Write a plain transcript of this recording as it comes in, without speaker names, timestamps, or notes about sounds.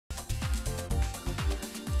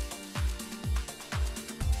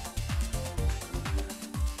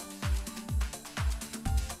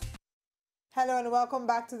Hello and welcome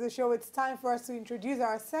back to the show. It's time for us to introduce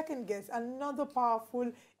our second guest, another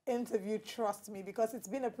powerful interview, trust me, because it's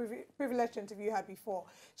been a privilege to interview her before.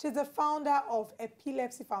 She's the founder of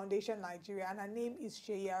Epilepsy Foundation Nigeria, and her name is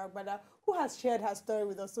Seyi Aragbada, who has shared her story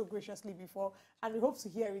with us so graciously before, and we hope to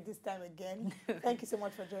hear it this time again. Thank you so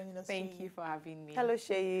much for joining us, Thank Seyi. you for having me. Hello,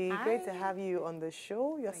 Seyi. Hi. Great to have you on the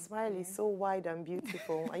show. Your smile is so wide and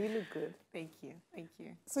beautiful, and you look good. Thank you. Thank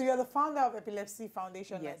you. So you're the founder of Epilepsy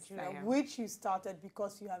Foundation Yes, Nigeria, I am. which you started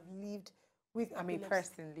because you have lived with epilepsy. I'm a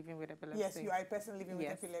person living with epilepsy. Yes, you are a person living with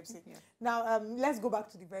Yes. epilepsy. Yes. Now, let's go back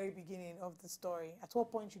to the very beginning of the story. At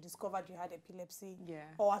what point you discovered you had epilepsy? Yeah.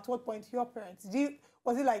 Or at what point your parents,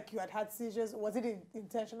 was it like you had seizures? Was it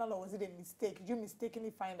intentional or was it a mistake? Did you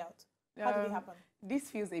mistakenly find out? How did it happen? This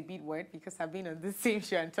feels a bit weird because I've been on the same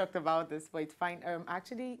show and talked about this, but it's fine.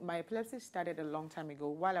 Actually, my epilepsy started a long time ago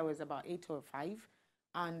while I was about 8 or 5.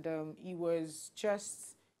 And it was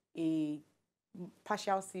just a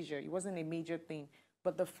partial seizure. It wasn't a major thing.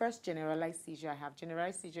 But the first generalized seizure I have,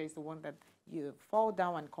 generalized seizure is the one that you fall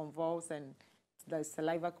down and convulse and the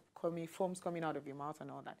saliva foams coming out of your mouth and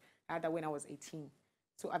all that. I had that when I was 18.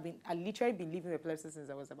 So I literally been living with epilepsy since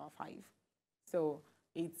I was about 5. So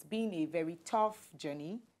it's been a very tough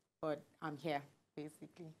journey, but I'm here,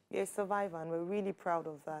 basically. You're a survivor, and we're really proud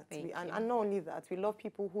of that. Thank you. And not only that, we love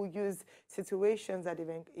people who use situations that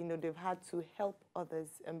they've had to help others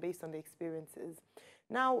and based on their experiences.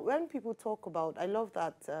 Now, when people talk about, I love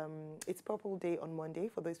that it's Purple Day on Monday,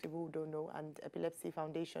 for those people who don't know, and Epilepsy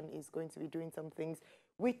Foundation is going to be doing some things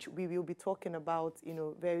which we will be talking about,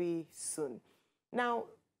 very soon. Now,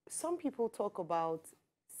 some people talk about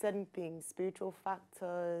certain things, spiritual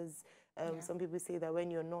factors. Some people say that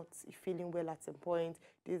when you're not feeling well at some point,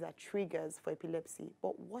 these are triggers for epilepsy.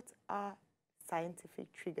 But what are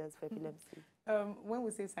scientific triggers for epilepsy? When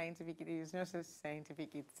we say scientific, it is not just scientific,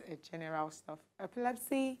 it's a general stuff.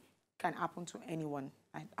 Epilepsy can happen to anyone.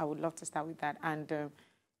 I would love to start with that. And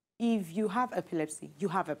if you have epilepsy, you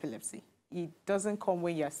have epilepsy. It doesn't come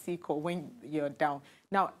when you're sick or when you're down.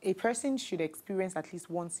 Now, a person should experience at least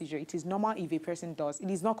one seizure. It is normal if a person does. It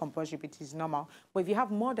is not compulsory, but it is normal. But if you have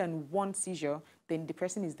more than one seizure, then the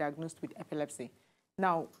person is diagnosed with epilepsy.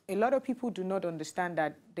 Now, a lot of people do not understand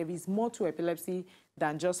that there is more to epilepsy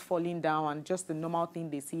than just falling down and just the normal thing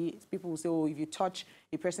they see. People will say, oh, if you touch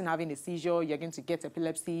a person having a seizure, you're going to get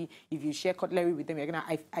epilepsy. If you share cutlery with them, you're going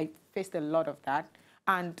to... I faced a lot of that.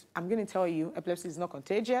 And I'm going to tell you, epilepsy is not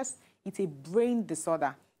contagious. It's a brain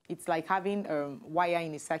disorder. It's like having wire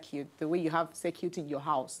in a circuit, the way you have circuit in your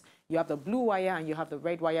house. You have the blue wire and you have the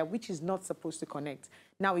red wire, which is not supposed to connect.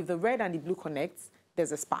 Now, if the red and the blue connects,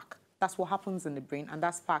 there's a spark. That's what happens in the brain, and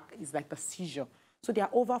that spark is like the seizure. So there are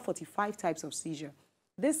over 45 types of seizure.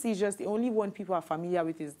 These seizures, the only one people are familiar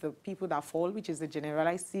with is the people that fall, which is the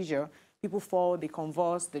generalized seizure. People fall, they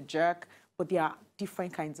convulse, they jerk, but there are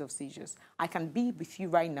different kinds of seizures. I can be with you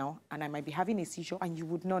right now, and I might be having a seizure, and you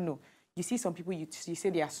would not know. You see some people, you say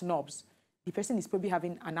they are snobs. The person is probably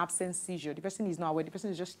having an absence seizure. The person is not aware. The person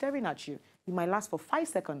is just staring at you. It might last for 5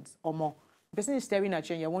 seconds or more. The person is staring at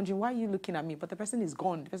you, and you're wondering, why are you looking at me? But the person is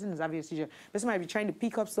gone. The person is having a seizure. The person might be trying to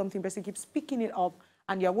pick up something. The person keeps picking it up,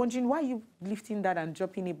 and you're wondering, why are you lifting that and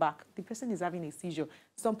dropping it back? The person is having a seizure.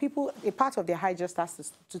 Some people, a part of their eye just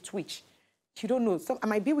starts to twitch. You don't know. So I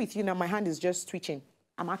might be with you now, my hand is just twitching.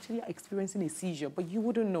 I'm actually experiencing a seizure, but you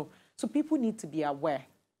wouldn't know. So people need to be aware,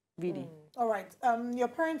 really. All right. Your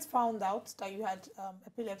parents found out that you had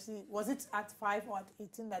epilepsy. Was it at 5 or at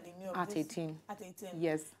 18 that they knew of this? At 18. At 18?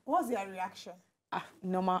 Yes. What was their reaction?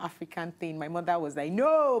 Normal African thing. My mother was like,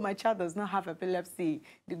 no, my child does not have epilepsy.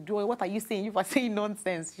 What are you saying? You are saying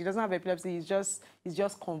nonsense. She doesn't have epilepsy. It's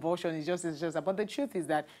just convulsion. It's just. But the truth is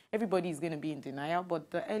that everybody is going to be in denial.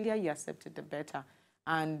 But the earlier you accept it, the better.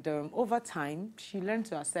 And over time, she learned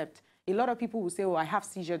to accept. A lot of people will say, oh, I have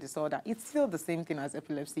seizure disorder. It's still the same thing as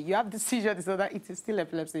epilepsy. You have the seizure disorder, it is still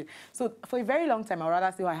epilepsy. So for a very long time, I'd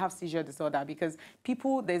rather say, oh, I have seizure disorder, because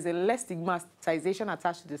there's a less stigmatization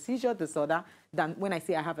attached to the seizure disorder than when I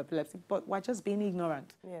say I have epilepsy. But we're just being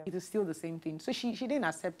ignorant. Yeah. It is still the same thing. So she didn't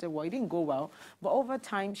accept it well. It didn't go well. But over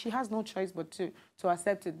time, she has no choice but to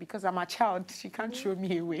accept it, because I'm a child. She can't throw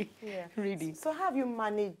me away, really. So how have you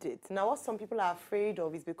managed it? Now, what some people are afraid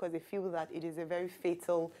of is because they feel that it is a very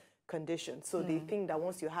fatal condition. So they think that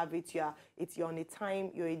once you have it, you're on a time,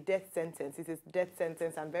 you're a death sentence. It is death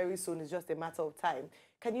sentence, and very soon it's just a matter of time.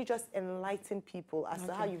 Can you just enlighten people as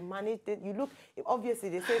to how you managed it? You look, obviously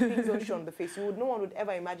they say things don't show on the face. No one would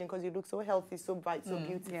ever imagine, because you look so healthy, so bright, so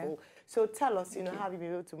beautiful. Yeah. So tell us, how have you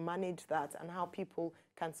been able to manage that, and how people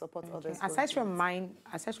can support others? Aside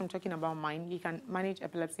from talking about mind, you can manage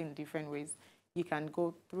epilepsy in different ways. you can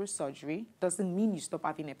go through surgery. Doesn't mean you stop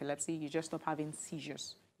having epilepsy, you just stop having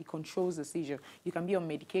seizures. It controls the seizure. You can be on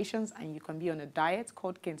medications and you can be on a diet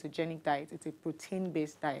called ketogenic diet. It's a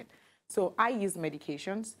protein-based diet. So I use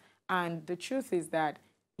medications, and the truth is that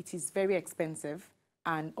it is very expensive,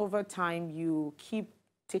 and over time you keep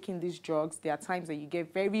taking these drugs. There are times that you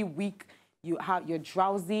get very weak, you're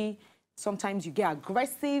drowsy, sometimes you get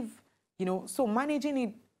aggressive, you know. So managing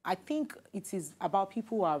it, I think it is about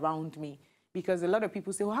people who are around me, because a lot of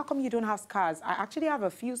people say, well, how come you don't have scars? I actually have a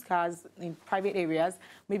few scars in private areas,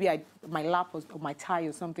 maybe my lap or my thigh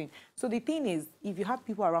or something. So the thing is, if you have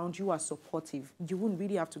people around you who are supportive, you wouldn't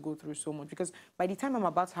really have to go through so much, because by the time I'm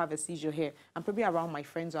about to have a seizure here, I'm probably around my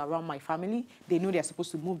friends or around my family. They know they're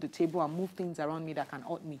supposed to move the table and move things around me that can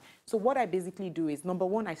hurt me. So what I basically do is, number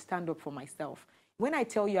one, I stand up for myself. When I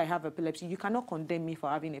tell you I have epilepsy, you cannot condemn me for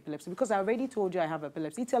having epilepsy, because I already told you I have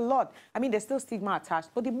epilepsy. It's a lot. I mean, there's still stigma attached,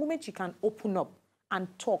 but the moment you can open up and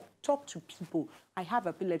talk to people, I have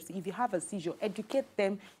epilepsy. If you have a seizure, educate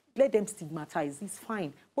them, let them stigmatize. It's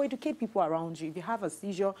fine. But educate people around you. If you have a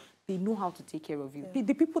seizure, they know how to take care of you. Yeah.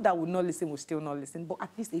 The people that will not listen will still not listen, but at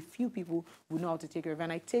least a few people will know how to take care of you.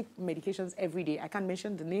 And I take medications every day. I can't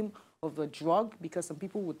mention the name of the drug because some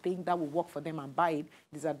people would think that will work for them and buy it.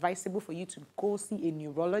 It is advisable for you to go see a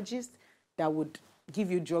neurologist that would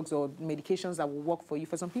give you drugs or medications that will work for you.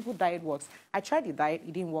 For some people, diet works. I tried the diet,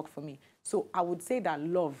 it didn't work for me. So I would say that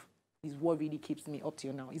love is what really keeps me up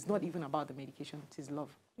till now. It's not even about the medication, it is love.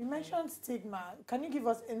 You mentioned stigma. Can you give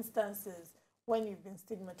us instances when you've been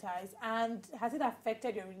stigmatized, and has it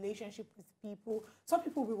affected your relationship with people? Some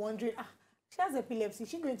people will be wondering, she has epilepsy,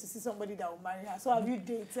 she's going to see somebody that will marry her. So have you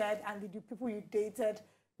dated, and did the people you dated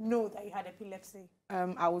know that you had epilepsy?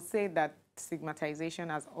 I would say that stigmatization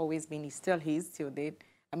has always been, it still is till date.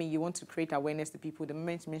 I mean, you want to create awareness to people. The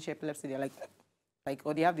moment you mention epilepsy, they're like,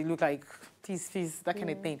 or they have the look like, peace, that kind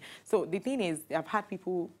of thing. So the thing is, I've had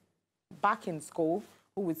people back in school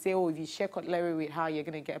who would say, oh, if you share cutlery with her, you're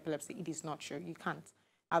going to get epilepsy. It is not true. You can't.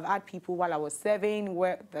 I've had people while I was 7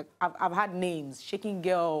 where I've had names, shaking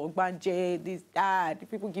girl, Banje, this, that.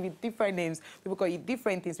 People give you different names. People call you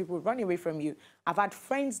different things. People run away from you. I've had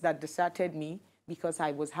friends that deserted me because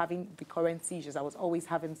I was having recurrent seizures. I was always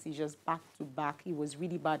having seizures back to back. It was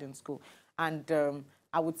really bad in school. And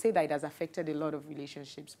I would say that it has affected a lot of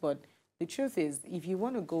relationships. But the truth is, if you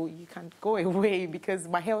want to go, you can go away, because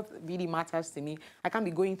my health really matters to me. I can't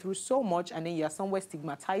be going through so much and then you're somewhere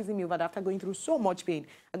stigmatizing me over that after going through so much pain.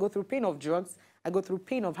 I go through pain of drugs. I go through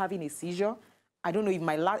pain of having a seizure. I don't know if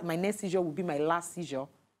my next seizure will be my last seizure,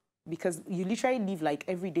 because you literally live like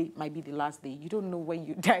every day might be the last day. You don't know when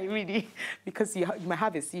you die, really, because you might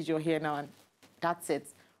have a seizure here now and that's it.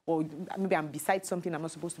 Or maybe I'm beside something I'm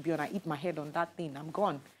not supposed to be on. I hit my head on that thing. I'm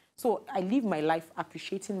gone. So I live my life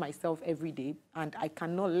appreciating myself every day, and I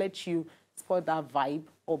cannot let you spoil that vibe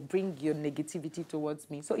or bring your negativity towards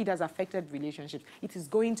me. So it has affected relationships. It is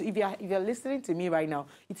going to, if you're listening to me right now,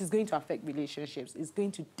 it is going to affect relationships. It's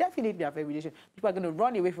going to definitely affect relationships. People are going to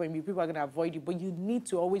run away from you. People are going to avoid you. But you need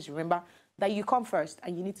to always remember that you come first,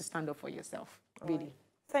 and you need to stand up for yourself, really. Right.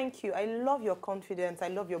 Thank you. I love your confidence. I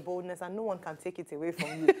love your boldness, and no one can take it away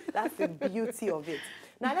from you. That's the beauty of it.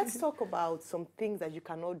 Now, let's talk about some things that you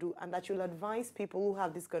cannot do and that you'll advise people who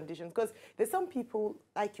have these conditions. Because there's some people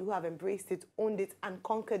like you who have embraced it, owned it, and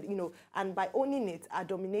conquered, you know, and by owning it, are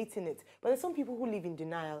dominating it. But there's some people who live in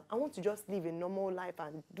denial and want to just live a normal life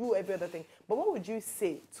and do every other thing. But what would you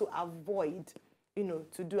say to avoid, you know,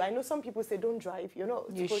 to do? I know some people say don't drive. You're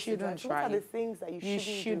not supposed to drive. What are the things that you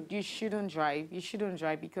shouldn't do? You shouldn't drive. You shouldn't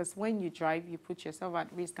drive, because when you drive, you put yourself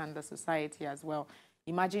at risk and the society as well.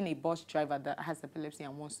 Imagine a bus driver that has epilepsy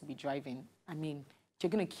and wants to be driving. I mean, you're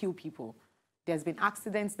going to kill people. There's been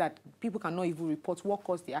accidents that people cannot even report what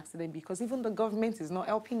caused the accident, because even the government is not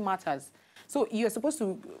helping matters. So you're supposed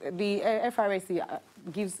to, the FRSC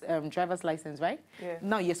gives driver's license, right? Yeah.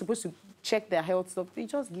 Now you're supposed to check their health stuff. They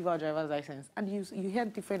just give out driver's license. And you hear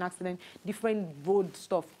different accidents, different road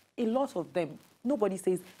stuff. A lot of them. Nobody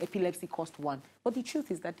says epilepsy caused one. But the truth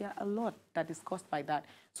is that there are a lot that is caused by that.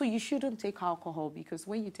 So you shouldn't take alcohol, because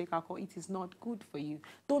when you take alcohol, it is not good for you.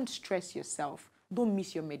 Don't stress yourself. Don't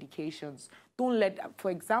miss your medications. Don't let, for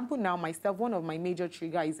example, now myself, one of my major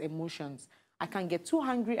triggers is emotions. I can get too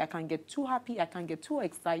hungry, I can get too happy, I can get too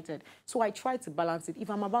excited. So I try to balance it. If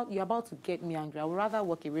you're about to get me angry, I would rather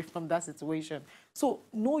walk away from that situation. So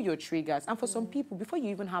know your triggers. And for some people, before you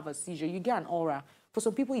even have a seizure, you get an aura. For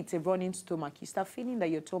some people, it's a running stomach. You start feeling that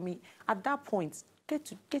your tummy. At that point,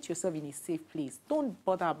 get yourself in a safe place. Don't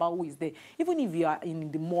bother about who is there. Even if you are in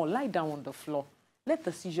the mall, lie down on the floor. let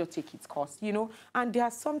the seizure take its course, you know. And there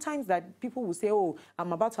are sometimes that people will say, oh,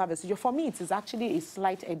 I'm about to have a seizure. For me, it is actually a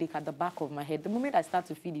slight headache at the back of my head. The moment I start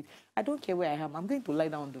to feel it, I don't care where I am. I'm going to lie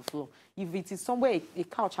down on the floor. If it is somewhere, a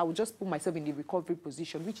couch, I will just put myself in the recovery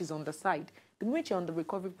position, which is on the side. The moment you're on the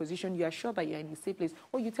recovery position, you are sure that you're in a safe place.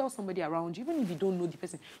 Or you tell somebody around you, even if you don't know the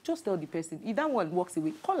person, just tell the person. If that one walks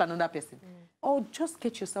away, call another person. Or just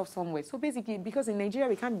get yourself somewhere. So basically, because in Nigeria,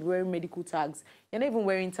 we can't be wearing medical tags. You're not even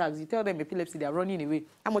wearing tags. You tell them epilepsy, they're running away.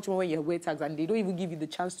 How much more when you wear tags and they don't even give you the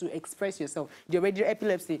chance to express yourself? You're already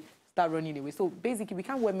epilepsy, start running away. So basically, we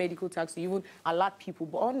can't wear medical tags to even alert people.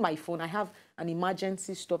 But on my phone, I have an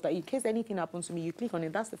emergency stuff that in case anything happens to me, you click on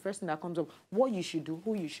it. That's the first thing that comes up. What you should do,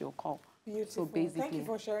 who you should call. Beautiful. So basically, thank you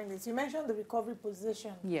for sharing this. You mentioned the recovery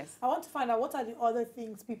position. Yes. I want to find out what are the other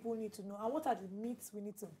things people need to know and what are the myths we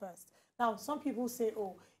need to burst. Now, some people say,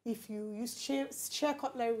 oh, if you share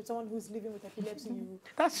cutlery with someone who's living with epilepsy, you...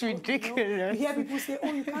 That's ridiculous. You know, you hear people say,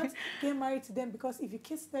 oh, you can't get married to them because if you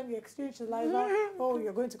kiss them, you exchange saliva, oh,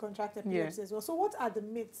 you're going to contract epilepsy as well. So what are the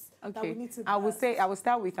myths that we need to burst? I will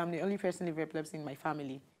start with, I'm the only person with epilepsy in my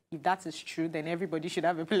family. If that is true, then everybody should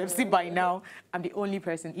have epilepsy by now. I'm the only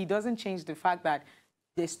person. It doesn't change the fact that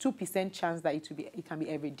there's 2% chance that it can be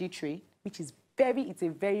hereditary, which is it's a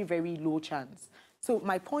very, very low chance. So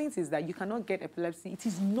my point is that you cannot get epilepsy. It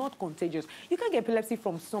is not contagious. You can get epilepsy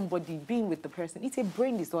from somebody being with the person. It's a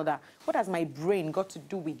brain disorder. What has my brain got to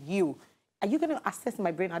do with you? Are you going to assess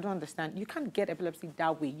my brain? I don't understand. You can't get epilepsy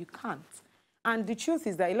that way. You can't. And the truth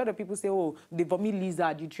is that a lot of people say, oh, the vomit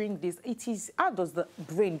lizard, you drink this. It is, how does the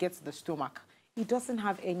brain get to the stomach? It doesn't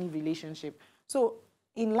have any relationship. So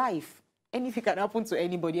in life, anything can happen to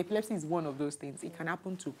anybody. Epilepsy is one of those things. It can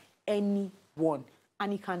happen to anyone.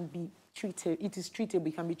 And it can be treated. It is treatable.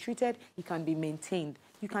 It can be treated. It can be maintained.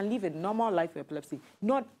 You can live a normal life with epilepsy.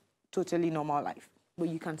 Not totally normal life, but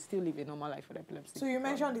you can still live a normal life with epilepsy. So you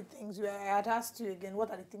mentioned the things. I had asked you again, what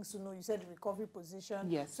are the things to know? You said the recovery position.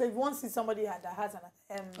 Yes. So if one sees somebody that has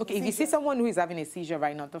an okay, if you see someone who is having a seizure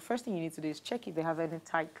right now, the first thing you need to do is check if they have any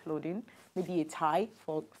tight clothing, maybe a tie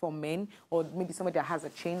for men, or maybe somebody that has a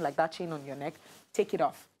chain, like that chain on your neck. Take it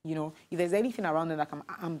off. You know, if there's anything around them that can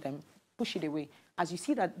harm them, push it away. As you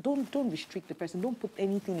see that, don't restrict the person. Don't put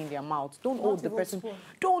anything in their mouth. Don't hold the person. Spoon.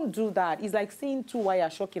 Don't do that. It's like saying two wire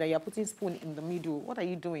shocking and you're putting spoon in the middle. What are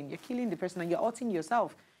you doing? You're killing the person and you're hurting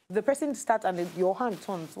yourself. If the person starts and your hand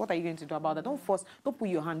turns, what are you going to do about that? Don't force. Don't put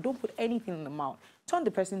your hand. Don't put anything in the mouth. Turn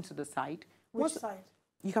the person to the side. Which side?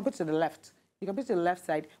 You can put it to the left. You can put it to the left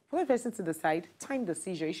side, put the person to the side, time the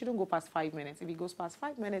seizure. You shouldn't go past 5 minutes. If it goes past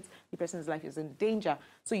 5 minutes, the person's life is in danger.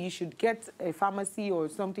 So you should get a pharmacy or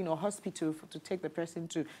something or hospital to take the person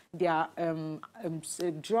to. There are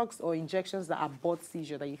drugs or injections that abort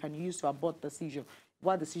seizure that you can use to abort the seizure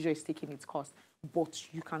while the seizure is taking its course.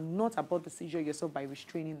 But you cannot abort the seizure yourself by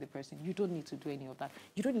restraining the person. You don't need to do any of that.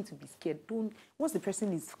 You don't need to be scared. Once the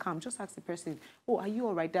person is calm, just ask the person, oh, are you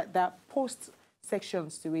all right? That post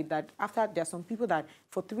sections to it that after there are some people that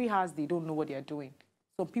for 3 hours they don't know what they are doing.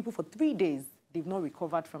 Some people for 3 days they've not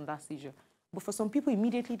recovered from that seizure. But for some people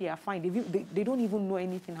immediately they are fine. They don't even know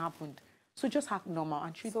anything happened. So just act normal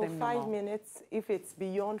and treat them normal. So 5 minutes, if it's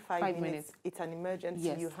beyond 5 minutes, it's an emergency.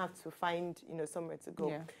 Yes. You have to find somewhere to go.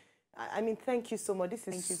 Yeah. I mean, thank you so much. This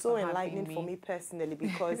is so enlightening for me personally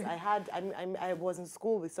because I was in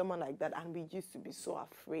school with someone like that and we used to be so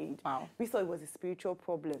afraid. Wow. We thought it was a spiritual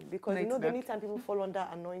problem because, the only time people fall under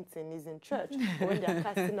anointing is in church or when they're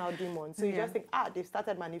casting out demons. So you just think, they've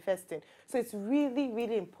started manifesting. So it's really,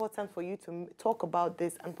 really important for you to talk about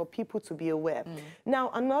this and for people to be aware.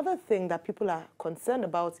 Now, another thing that people are concerned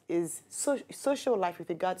about is social life with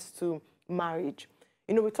regards to marriage.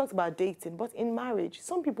 We talked about dating, but in marriage,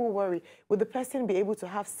 some people worry, will the person be able to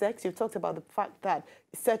have sex? You've talked about the fact that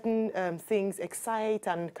certain things excite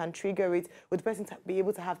and can trigger it. Would the person be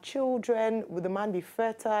able to have children? Would the man be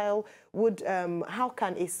fertile? How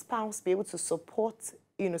can a spouse be able to support,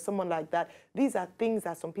 someone like that? These are things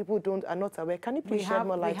that some people are not aware. Can you please shed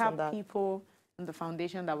more light on that? We have people in the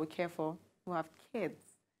foundation that we care for who have kids.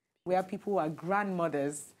 We have people who are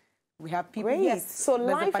grandmothers. We have people, yes. So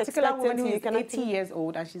there's a particular woman who is 80 years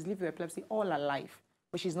old and she's lived with epilepsy all her life.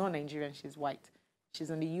 But she's not Nigerian, she's white. She's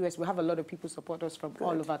in the US. We have a lot of people support us from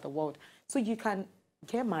all over the world. So you can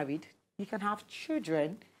get married, you can have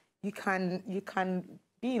children, you can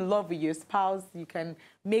be in love with your spouse, you can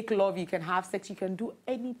make love, you can have sex, you can do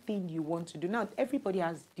anything you want to do. Now, everybody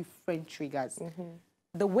has different triggers.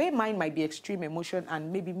 The way mine might be extreme emotion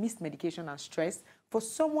and maybe missed medication and stress, for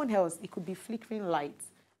someone else, it could be flickering lights.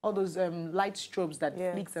 all those light strobes that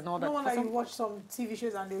flicks and all that. No wonder you watch some TV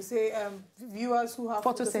shows and they say viewers who have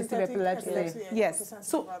photosensitive epilepsy. Yes.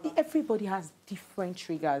 So everybody has different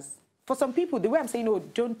triggers. For some people, the way I'm saying, no,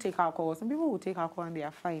 don't take alcohol. Some people will take alcohol and they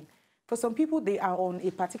are fine. For some people, they are on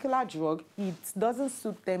a particular drug. It doesn't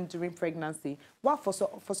suit them during pregnancy. Well,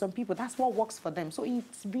 for some people, that's what works for them. So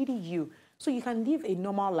it's really you. So you can live a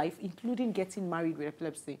normal life, including getting married with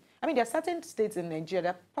epilepsy. I mean, there are certain states in Nigeria,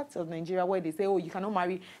 there are parts of Nigeria where they say, oh, you cannot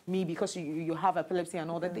marry me because you have epilepsy and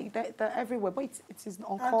all that. They're everywhere, but it is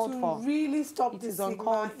uncalled for. And to really stop this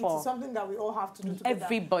stigma, it is something that we all have to do together.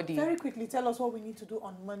 Everybody. Very quickly, tell us what we need to do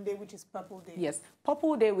on Monday, which is Purple Day. Yes.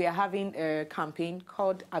 Purple Day, we are having a campaign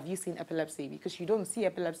called Have You Seen Epilepsy? Because you don't see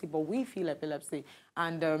epilepsy, but we feel epilepsy.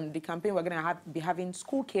 And the campaign, we're going to be having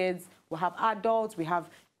school kids, we'll have adults, we have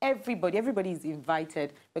everybody is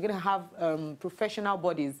invited. We're going to have professional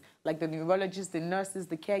bodies like the neurologists, the nurses,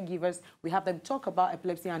 the caregivers. We have them talk about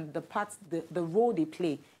epilepsy and the role they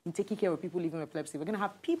play in taking care of people living with epilepsy. We're going to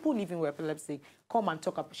have people living with epilepsy come and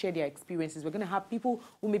share their experiences. We're going to have people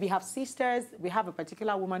who maybe have sisters. We have a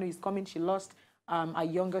particular woman who is coming. She lost a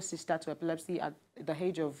younger sister to epilepsy at the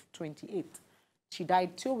age of 28. She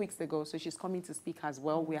died 2 weeks ago, so she's coming to speak as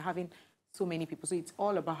well. We're having so many people. So it's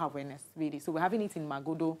all about awareness, really. So we're having it in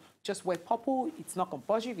Magodo. Just wear purple. It's not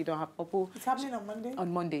compulsory if you don't have purple. It's happening on Monday?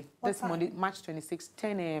 On Monday. Monday, March 26,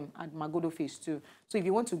 10 a.m. at Magodo Phase 2. So if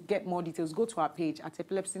you want to get more details, go to our page at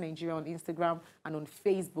Epilepsy Nigeria on Instagram and on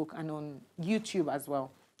Facebook and on YouTube as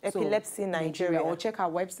well. Epilepsy Nigeria. Or check our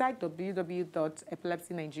website,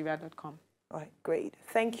 www.epilepsynigeria.com. All right, great.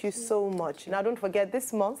 Thank you so much. Now, don't forget,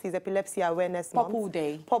 this month is Epilepsy Awareness Month. Purple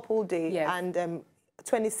Day. Purple Day. Yes. And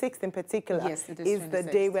 26th in particular is the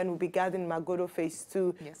day when we'll be gathering Magodo Phase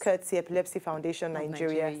 2, courtesy Epilepsy Foundation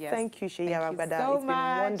Nigeria. Yes. Thank you, Seyi Aragbada. So it's been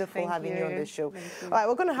wonderful having you on the show. All right,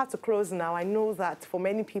 we're going to have to close now. I know that for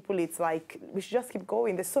many people, it's like we should just keep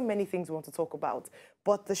going. There's so many things we want to talk about.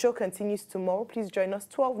 But the show continues tomorrow. Please join us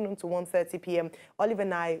 12 noon to 1:30 p.m. Olive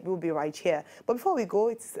and I will be right here. But before we go,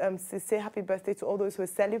 it's to say happy birthday to all those who are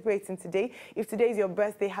celebrating today. If today is your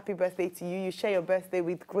birthday, happy birthday to you. You share your birthday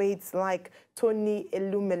with grades like Tony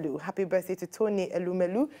Elumelu. Happy birthday to Tony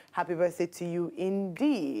Elumelu. Happy birthday to you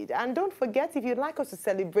indeed. And don't forget, if you'd like us to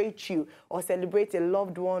celebrate you or celebrate a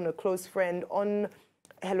loved one, a close friend on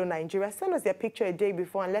Hello Nigeria, send us their picture a day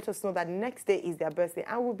before and let us know that next day is their birthday,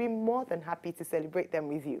 and we'll be more than happy to celebrate them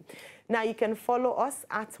with you. Now, you can follow us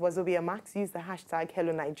at Wazobia Max. Use the hashtag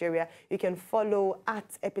Hello Nigeria. You can follow at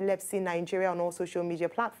Epilepsy Nigeria on all social media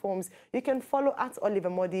platforms. You can follow at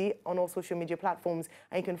Oliver Modi on all social media platforms.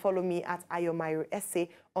 And you can follow me at Ayomairo Essay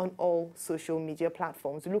on all social media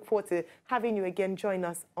platforms. We look forward to having you again. Join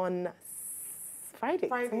us on Friday,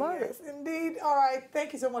 tomorrow. Yes, indeed. All right.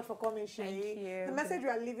 Thank you so much for coming, Seyi. Thank you. The message we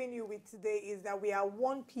are leaving you with today is that we are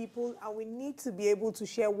one people and we need to be able to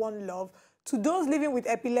share one love to those living with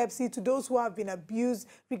epilepsy, to those who have been abused,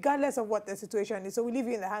 regardless of what their situation is. So we leave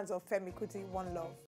you in the hands of Femi Kuti, one love.